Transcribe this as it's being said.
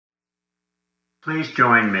Please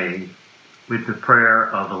join me with the prayer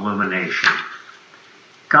of illumination.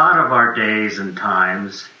 God of our days and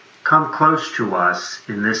times, come close to us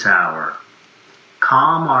in this hour.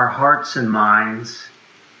 Calm our hearts and minds,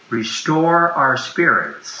 restore our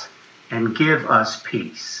spirits, and give us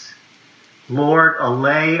peace. Lord,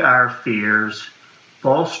 allay our fears,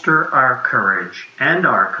 bolster our courage and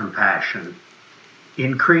our compassion.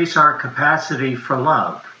 Increase our capacity for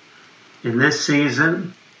love. In this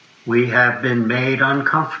season, we have been made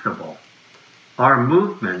uncomfortable. Our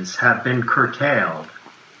movements have been curtailed.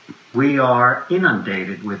 We are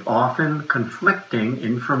inundated with often conflicting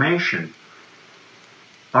information.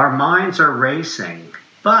 Our minds are racing,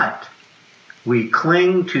 but we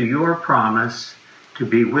cling to your promise to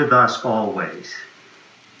be with us always.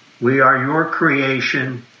 We are your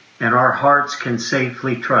creation, and our hearts can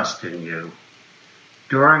safely trust in you.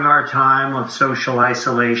 During our time of social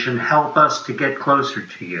isolation, help us to get closer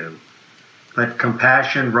to you. Let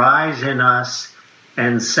compassion rise in us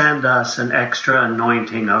and send us an extra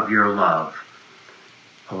anointing of your love.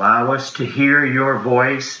 Allow us to hear your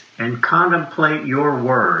voice and contemplate your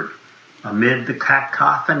word amid the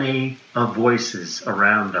cacophony of voices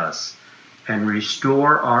around us, and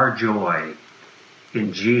restore our joy.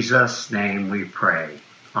 In Jesus' name we pray.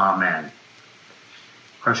 Amen.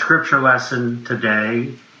 Our scripture lesson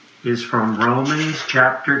today is from Romans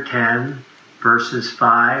chapter 10, verses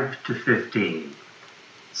 5 to 15.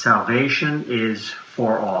 Salvation is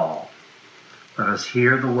for all. Let us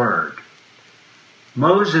hear the word.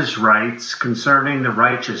 Moses writes concerning the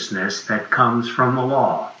righteousness that comes from the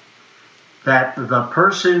law, that the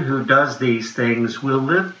person who does these things will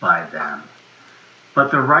live by them.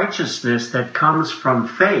 But the righteousness that comes from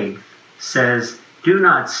faith says, do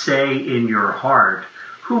not say in your heart,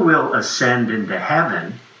 who will ascend into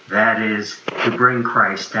heaven, that is, to bring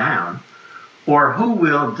Christ down, or who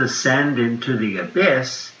will descend into the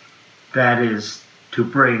abyss, that is, to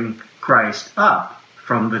bring Christ up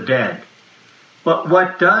from the dead. But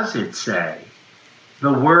what does it say?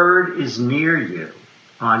 The word is near you,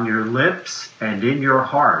 on your lips and in your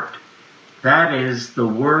heart. That is the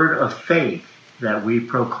word of faith that we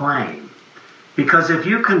proclaim. Because if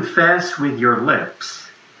you confess with your lips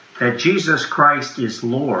that Jesus Christ is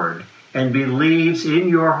Lord, and believes in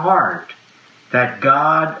your heart that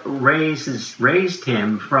God raised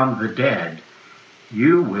him from the dead,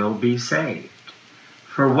 you will be saved.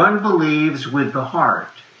 For one believes with the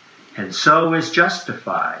heart, and so is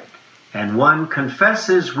justified, and one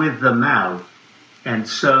confesses with the mouth, and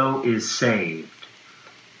so is saved.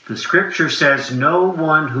 The scripture says no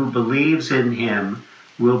one who believes in him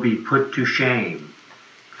will be put to shame,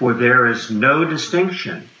 for there is no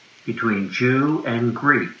distinction between Jew and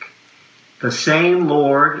Greek. The same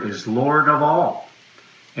Lord is Lord of all,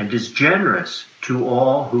 and is generous to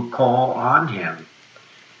all who call on him.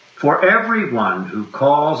 For everyone who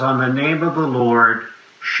calls on the name of the Lord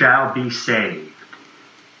shall be saved.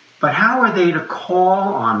 But how are they to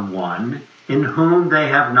call on one in whom they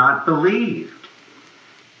have not believed?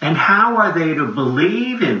 And how are they to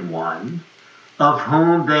believe in one of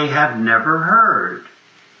whom they have never heard?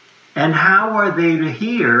 And how are they to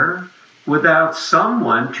hear without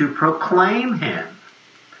someone to proclaim him?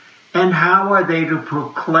 And how are they to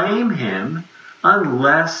proclaim him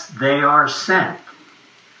unless they are sent?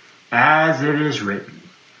 As it is written,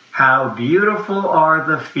 how beautiful are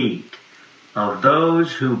the feet of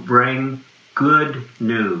those who bring good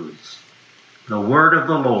news. The word of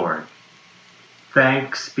the Lord.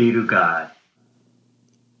 Thanks be to God.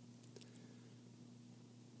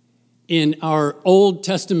 In our Old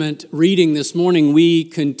Testament reading this morning, we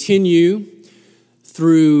continue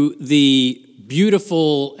through the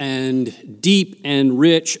beautiful and deep and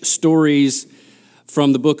rich stories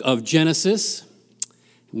from the book of Genesis.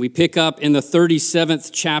 We pick up in the 37th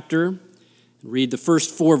chapter, read the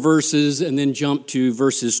first 4 verses, and then jump to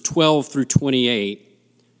verses 12 through 28.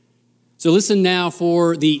 So listen now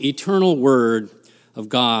for the eternal word of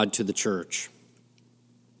God to the church.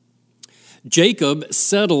 Jacob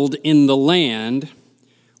settled in the land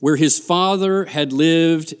where his father had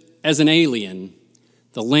lived as an alien,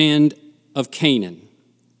 the land of Canaan.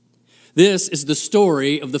 This is the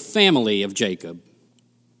story of the family of Jacob.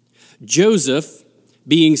 Joseph,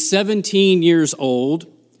 being 17 years old,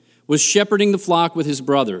 was shepherding the flock with his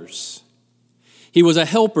brothers. He was a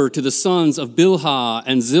helper to the sons of Bilhah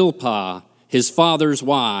and Zilpah, his father's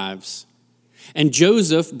wives. And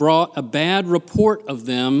Joseph brought a bad report of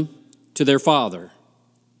them to their father.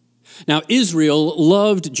 Now Israel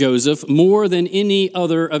loved Joseph more than any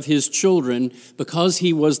other of his children because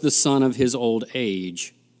he was the son of his old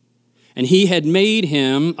age. And he had made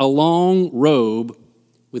him a long robe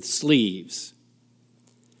with sleeves.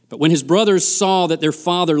 But when his brothers saw that their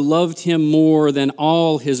father loved him more than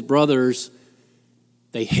all his brothers,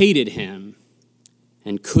 they hated him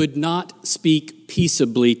and could not speak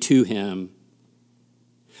peaceably to him.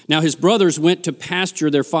 Now his brothers went to pasture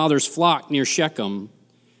their father's flock near Shechem.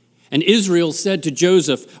 And Israel said to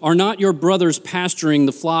Joseph, "Are not your brothers pasturing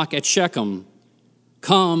the flock at Shechem?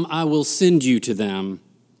 Come, I will send you to them."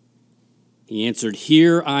 He answered,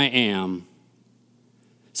 "Here I am."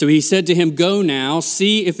 So he said to him, "Go now,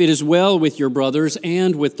 see if it is well with your brothers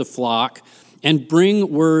and with the flock, and bring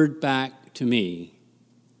word back to me."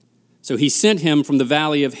 So he sent him from the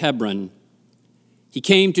valley of Hebron. He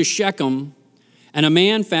came to Shechem, and a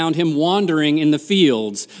man found him wandering in the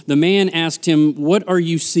fields. The man asked him, "What are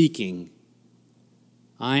you seeking?"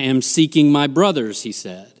 "I am seeking my brothers," he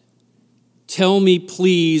said. "Tell me,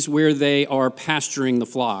 please, where they are pasturing the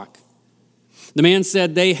flock." The man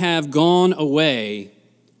said, "They have gone away,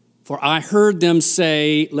 for I heard them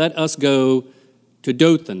say, 'Let us go to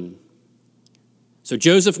Dothan.'" So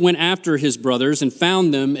Joseph went after his brothers and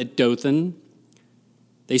found them at Dothan.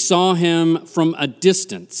 They saw him from a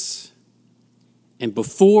distance, and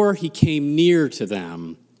before he came near to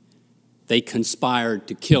them, they conspired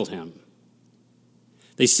to kill him.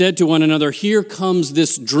 They said to one another, "Here comes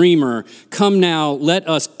this dreamer. Come now, let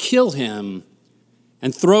us kill him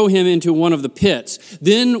and throw him into one of the pits.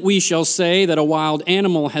 Then we shall say that a wild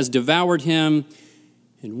animal has devoured him,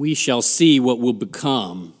 and we shall see what will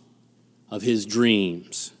become of his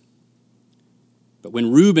dreams." But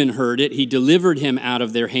when Reuben heard it, he delivered him out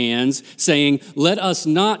of their hands, saying, "Let us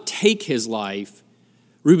not take his life."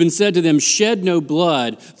 Reuben said to them, "Shed no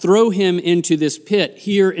blood, throw him into this pit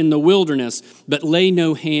here in the wilderness, but lay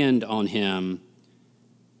no hand on him,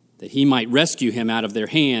 that he might rescue him out of their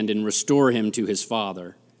hand and restore him to his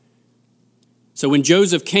father." So when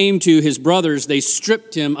Joseph came to his brothers, they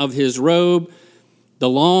stripped him of his robe, the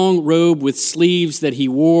long robe with sleeves that he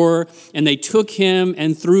wore, and they took him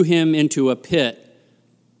and threw him into a pit.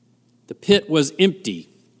 The pit was empty.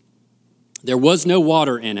 There was no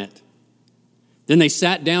water in it. Then they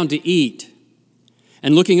sat down to eat.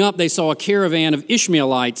 And looking up, they saw a caravan of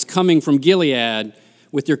Ishmaelites coming from Gilead,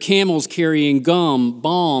 with their camels carrying gum,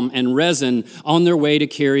 balm, and resin on their way to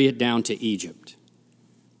carry it down to Egypt.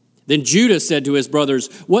 Then Judah said to his brothers,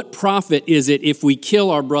 "What profit is it if we kill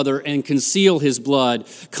our brother and conceal his blood?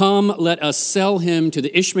 Come, let us sell him to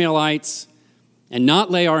the Ishmaelites and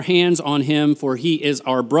not lay our hands on him, for he is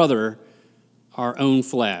our brother, our own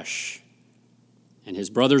flesh." And his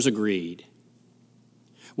brothers agreed.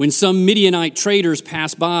 When some Midianite traders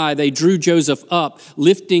passed by, they drew Joseph up,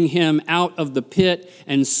 lifting him out of the pit,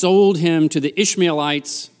 and sold him to the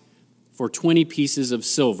Ishmaelites for 20 pieces of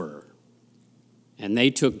silver. And they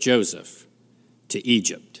took Joseph to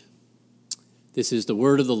Egypt. This is the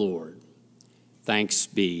word of the Lord. Thanks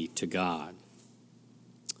be to God.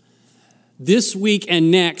 This week and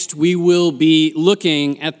next, we will be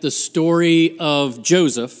looking at the story of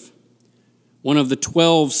Joseph, one of the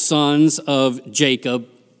 12 sons of Jacob,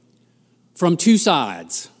 from two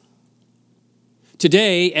sides.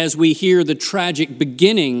 Today, as we hear the tragic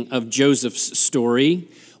beginning of Joseph's story,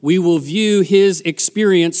 we will view his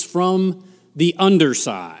experience from the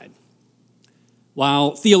underside.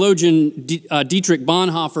 While theologian Dietrich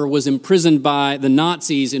Bonhoeffer was imprisoned by the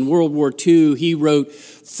Nazis in World War II, he wrote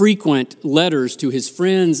frequent letters to his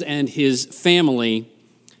friends and his family.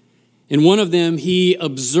 In one of them, he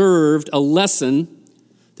observed a lesson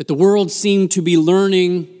that the world seemed to be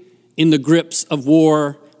learning in the grips of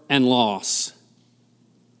war and loss.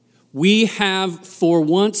 "We have for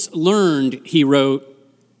once learned," he wrote,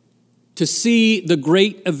 "to see the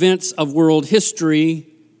great events of world history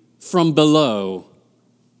from below,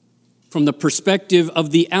 from the perspective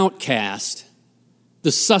of the outcast,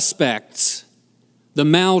 the suspects, the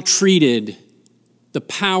maltreated, the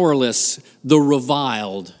powerless, the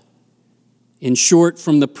reviled. In short,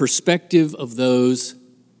 from the perspective of those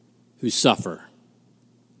who suffer."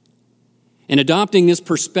 In adopting this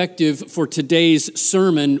perspective for today's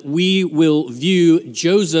sermon, we will view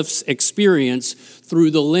Joseph's experience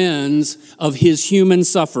through the lens of his human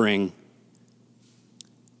suffering,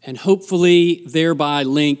 and hopefully thereby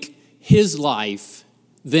link his life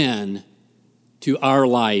then to our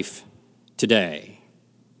life today.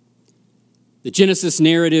 The Genesis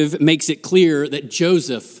narrative makes it clear that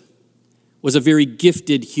Joseph was a very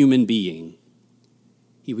gifted human being.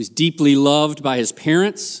 He was deeply loved by his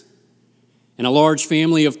parents and a large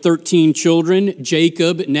family of 13 children.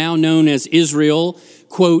 Jacob, now known as Israel,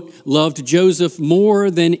 quote, loved Joseph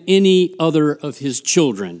more than any other of his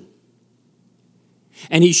children.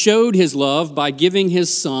 And he showed his love by giving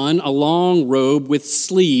his son a long robe with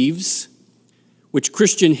sleeves, which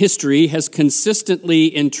Christian history has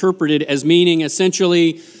consistently interpreted as meaning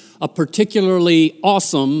essentially a particularly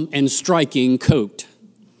awesome and striking coat.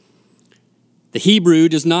 The Hebrew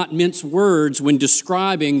does not mince words when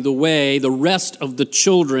describing the way the rest of the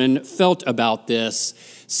children felt about this,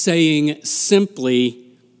 saying simply,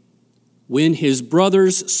 when his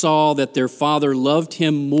brothers saw that their father loved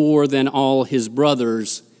him more than all his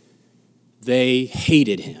brothers, they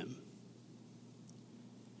hated him.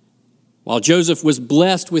 While Joseph was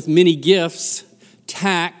blessed with many gifts,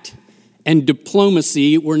 tact and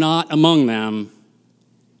diplomacy were not among them.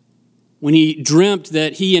 When he dreamt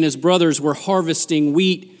that he and his brothers were harvesting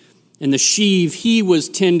wheat, and the sheaf he was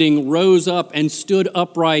tending rose up and stood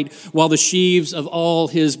upright, while the sheaves of all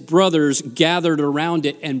his brothers gathered around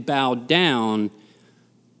it and bowed down,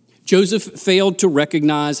 Joseph failed to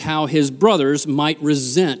recognize how his brothers might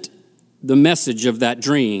resent the message of that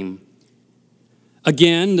dream.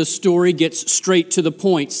 Again, the story gets straight to the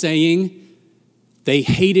point, saying they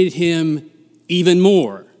hated him even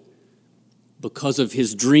more because of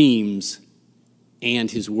his dreams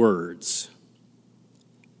and his words.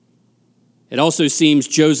 It also seems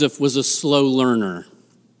Joseph was a slow learner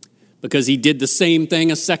because he did the same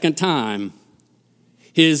thing a second time.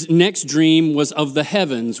 His next dream was of the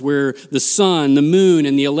heavens, where the sun, the moon,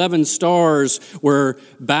 and the 11 stars were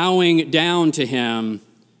bowing down to him.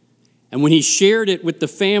 And when he shared it with the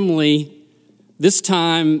family, this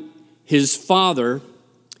time his father,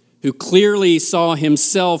 who clearly saw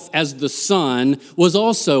himself as the son, was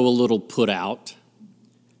also a little put out.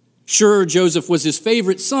 Sure, Joseph was his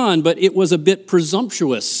favorite son, but it was a bit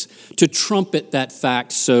presumptuous to trumpet that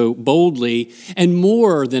fact so boldly, and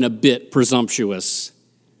more than a bit presumptuous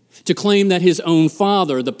to claim that his own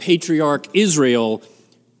father, the patriarch Israel,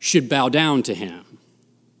 should bow down to him.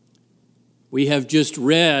 We have just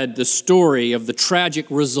read the story of the tragic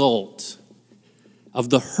result of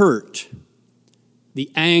the hurt,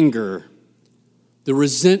 the anger, the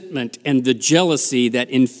resentment, and the jealousy that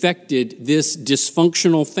infected this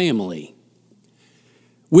dysfunctional family,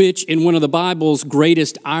 which, in one of the Bible's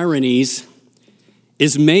greatest ironies,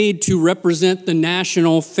 is made to represent the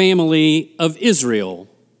national family of Israel.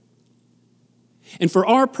 And for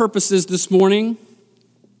our purposes this morning,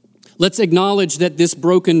 let's acknowledge that this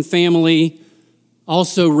broken family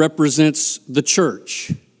also represents the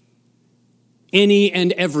church, any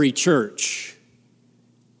and every church,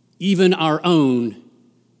 even our own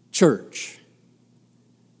church.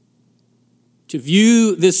 To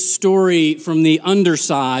view this story from the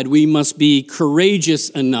underside, we must be courageous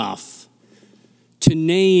enough to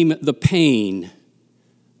name the pain,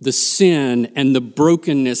 the sin, and the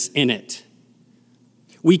brokenness in it.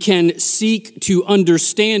 We can seek to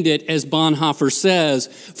understand it, as Bonhoeffer says,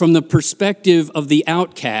 from the perspective of the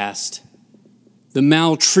outcast, the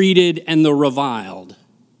maltreated, and the reviled.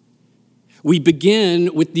 We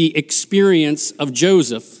begin with the experience of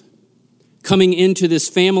Joseph coming into this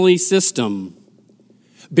family system,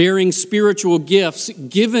 bearing spiritual gifts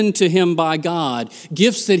given to him by God,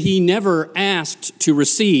 gifts that he never asked to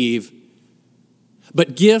receive,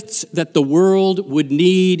 but gifts that the world would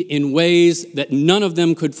need in ways that none of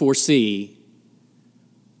them could foresee.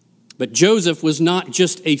 But Joseph was not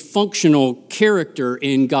just a functional character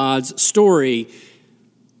in God's story.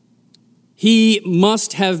 He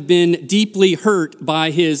must have been deeply hurt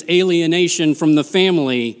by his alienation from the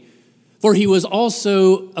family, for he was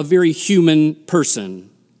also a very human person.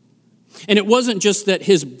 And it wasn't just that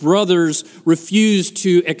his brothers refused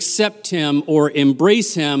to accept him or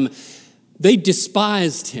embrace him. They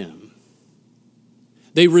despised him.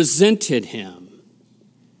 They resented him.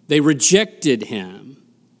 They rejected him.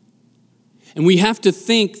 And we have to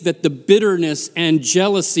think that the bitterness and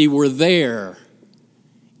jealousy were there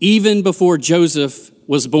even before Joseph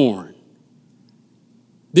was born.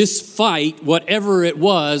 This fight, whatever it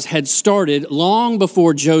was, had started long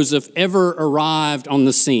before Joseph ever arrived on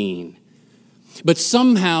the scene. But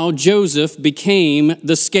somehow Joseph became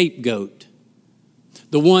the scapegoat,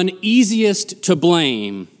 the one easiest to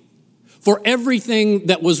blame for everything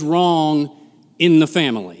that was wrong in the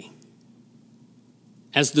family.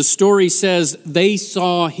 As the story says, they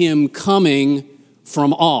saw him coming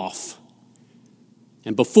from off.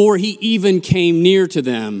 And before he even came near to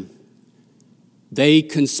them, they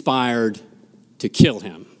conspired to kill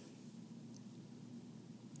him.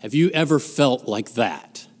 Have you ever felt like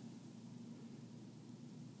that?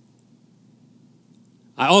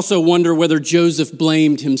 I also wonder whether Joseph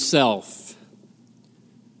blamed himself.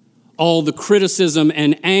 All the criticism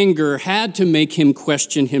and anger had to make him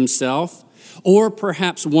question himself, or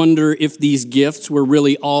perhaps wonder if these gifts were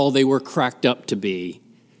really all they were cracked up to be.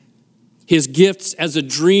 His gifts as a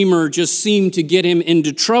dreamer just seemed to get him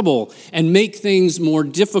into trouble and make things more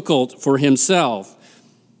difficult for himself.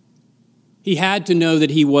 He had to know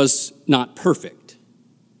that he was not perfect.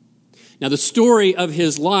 Now, the story of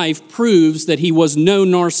his life proves that he was no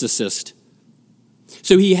narcissist.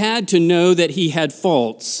 So he had to know that he had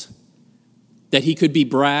faults, that he could be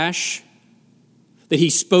brash, that he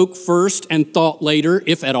spoke first and thought later,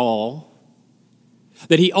 if at all,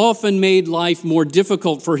 that he often made life more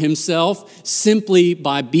difficult for himself simply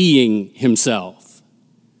by being himself.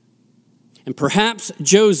 And perhaps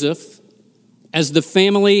Joseph, as the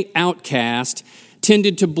family outcast,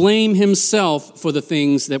 tended to blame himself for the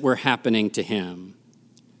things that were happening to him.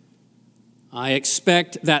 I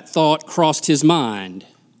expect that thought crossed his mind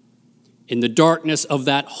in the darkness of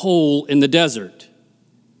that hole in the desert,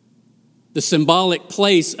 the symbolic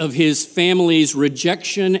place of his family's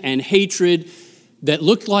rejection and hatred that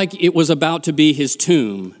looked like it was about to be his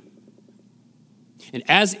tomb. And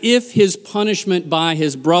as if his punishment by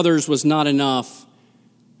his brothers was not enough,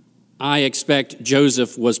 I expect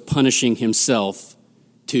Joseph was punishing himself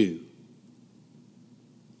too.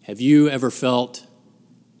 Have you ever felt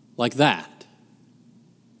like that?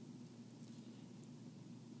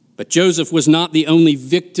 But Joseph was not the only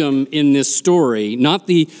victim in this story, not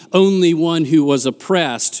the only one who was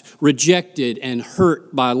oppressed, rejected, and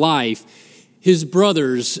hurt by life. His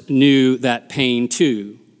brothers knew that pain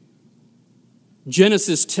too.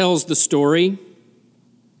 Genesis tells the story.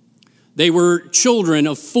 They were children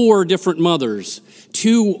of 4 different mothers,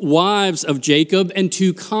 2 wives of Jacob and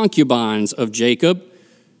 2 concubines of Jacob.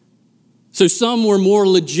 So some were more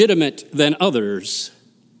legitimate than others.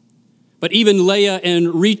 But even Leah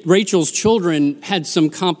and Rachel's children had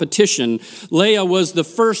some competition. Leah was the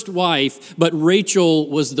first wife, but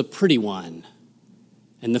Rachel was the pretty one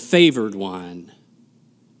and the favored one.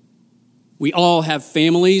 We all have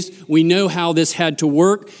families. We know how this had to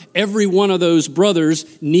work. Every one of those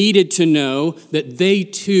brothers needed to know that they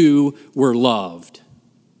too were loved.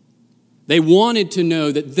 They wanted to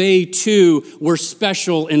know that they too were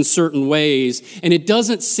special in certain ways, and it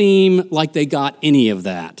doesn't seem like they got any of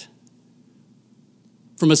that.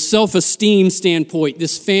 From a self-esteem standpoint,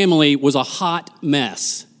 this family was a hot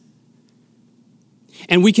mess.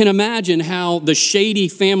 And we can imagine how the shady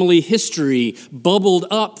family history bubbled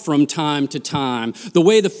up from time to time, the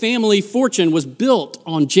way the family fortune was built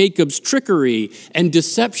on Jacob's trickery and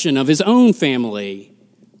deception of his own family,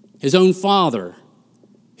 his own father,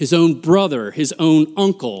 his own brother, his own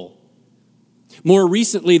uncle. More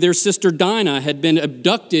recently, their sister Dinah had been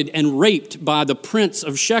abducted and raped by the prince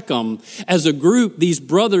of Shechem. As a group, these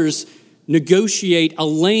brothers negotiate a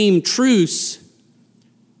lame truce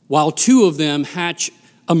while 2 of them hatch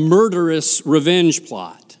a murderous revenge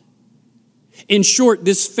plot. In short,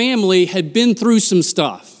 this family had been through some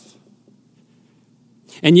stuff.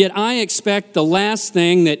 And yet I expect the last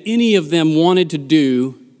thing that any of them wanted to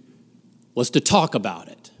do was to talk about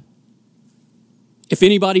it. If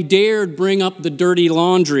anybody dared bring up the dirty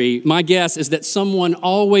laundry, my guess is that someone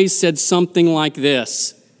always said something like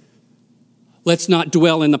this: let's not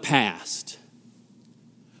dwell in the past.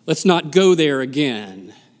 Let's not go there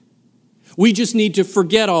again. We just need to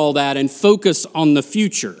forget all that and focus on the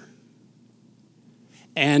future.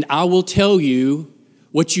 And I will tell you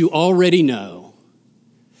what you already know: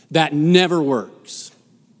 that never works.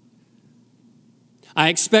 I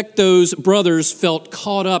expect those brothers felt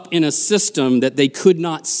caught up in a system that they could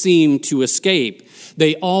not seem to escape.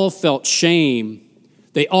 They all felt shame.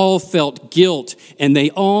 They all felt guilt. And they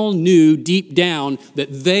all knew deep down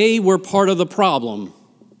that they were part of the problem.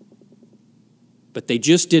 But they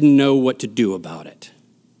just didn't know what to do about it.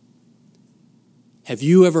 Have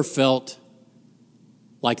you ever felt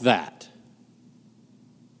like that?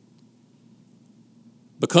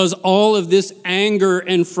 Because all of this anger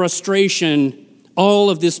and frustration, all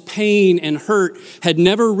of this pain and hurt had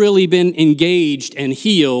never really been engaged and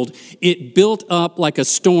healed, it built up like a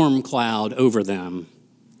storm cloud over them.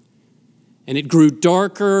 And it grew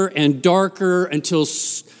darker and darker until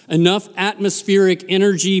enough atmospheric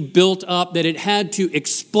energy built up that it had to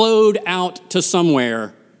explode out to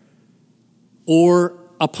somewhere or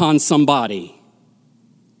upon somebody.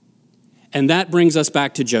 And that brings us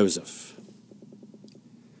back to Joseph.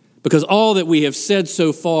 Because all that we have said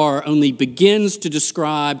so far only begins to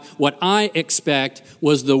describe what I expect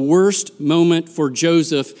was the worst moment for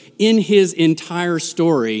Joseph in his entire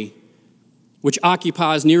story, which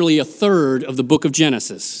occupies nearly a third of the book of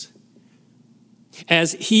Genesis.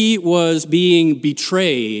 As he was being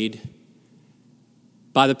betrayed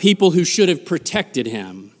by the people who should have protected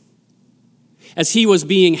him, as he was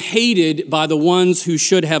being hated by the ones who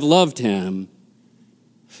should have loved him,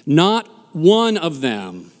 not one of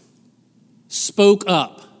them spoke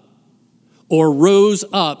up or rose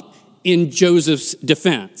up in Joseph's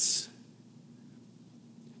defense.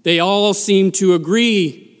 They all seemed to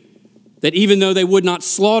agree that even though they would not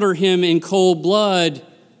slaughter him in cold blood,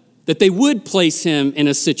 that they would place him in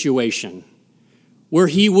a situation where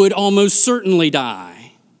he would almost certainly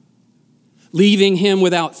die, leaving him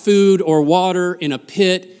without food or water in a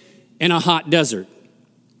pit in a hot desert.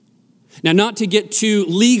 Now, not to get too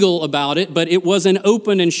legal about it, but it was an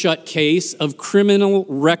open and shut case of criminal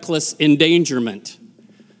reckless endangerment,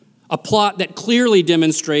 a plot that clearly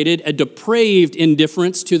demonstrated a depraved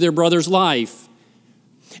indifference to their brother's life,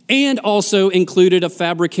 and also included a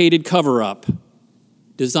fabricated cover-up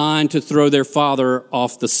designed to throw their father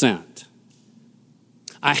off the scent.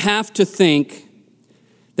 I have to think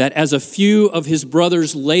that as a few of his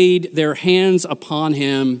brothers laid their hands upon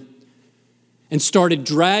him and started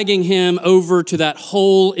dragging him over to that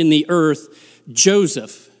hole in the earth,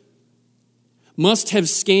 Joseph must have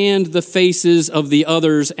scanned the faces of the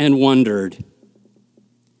others and wondered,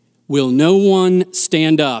 will no one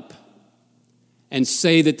stand up and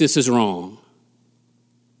say that this is wrong?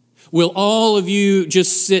 Will all of you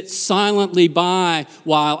just sit silently by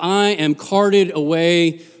while I am carted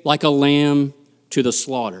away like a lamb to the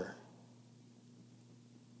slaughter?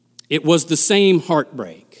 It was the same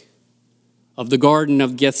heartbreak of the Garden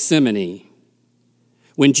of Gethsemane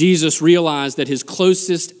when Jesus realized that his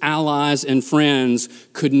closest allies and friends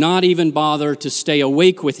could not even bother to stay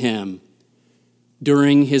awake with him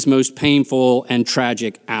during his most painful and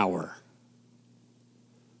tragic hour.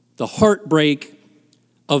 The heartbreak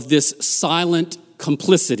of this silent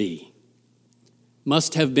complicity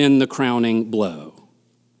must have been the crowning blow.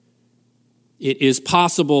 It is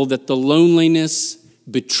possible that the loneliness,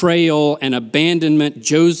 betrayal, and abandonment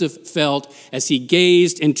Joseph felt as he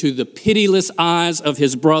gazed into the pitiless eyes of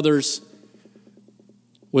his brothers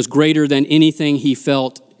was greater than anything he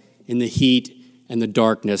felt in the heat and the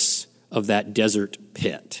darkness of that desert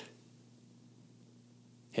pit.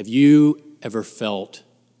 Have you ever felt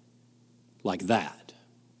like that?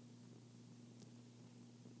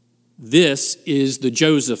 This is the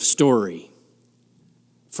Joseph story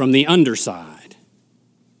from the underside.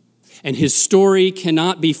 And his story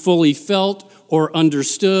cannot be fully felt or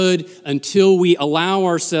understood until we allow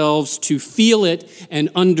ourselves to feel it and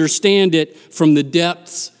understand it from the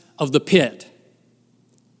depths of the pit.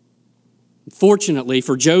 Fortunately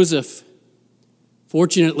for Joseph,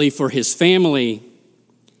 fortunately for his family,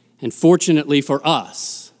 and fortunately for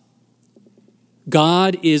us,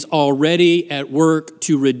 God is already at work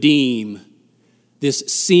to redeem this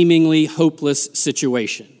seemingly hopeless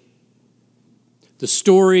situation. The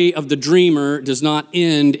story of the dreamer does not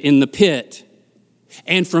end in the pit.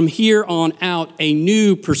 And from here on out, a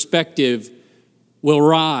new perspective will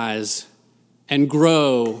rise and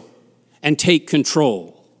grow and take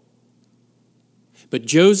control. But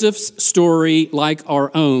Joseph's story, like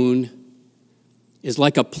our own, is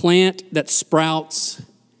like a plant that sprouts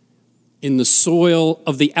in the soil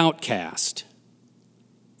of the outcast,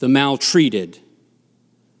 the maltreated,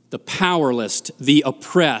 the powerless, the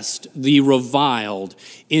oppressed, the reviled,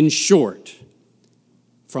 in short,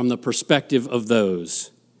 from the perspective of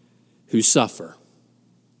those who suffer.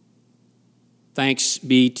 Thanks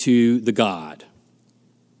be to the God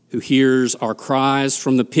who hears our cries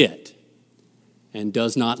from the pit and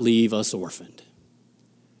does not leave us orphaned.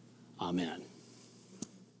 Amen.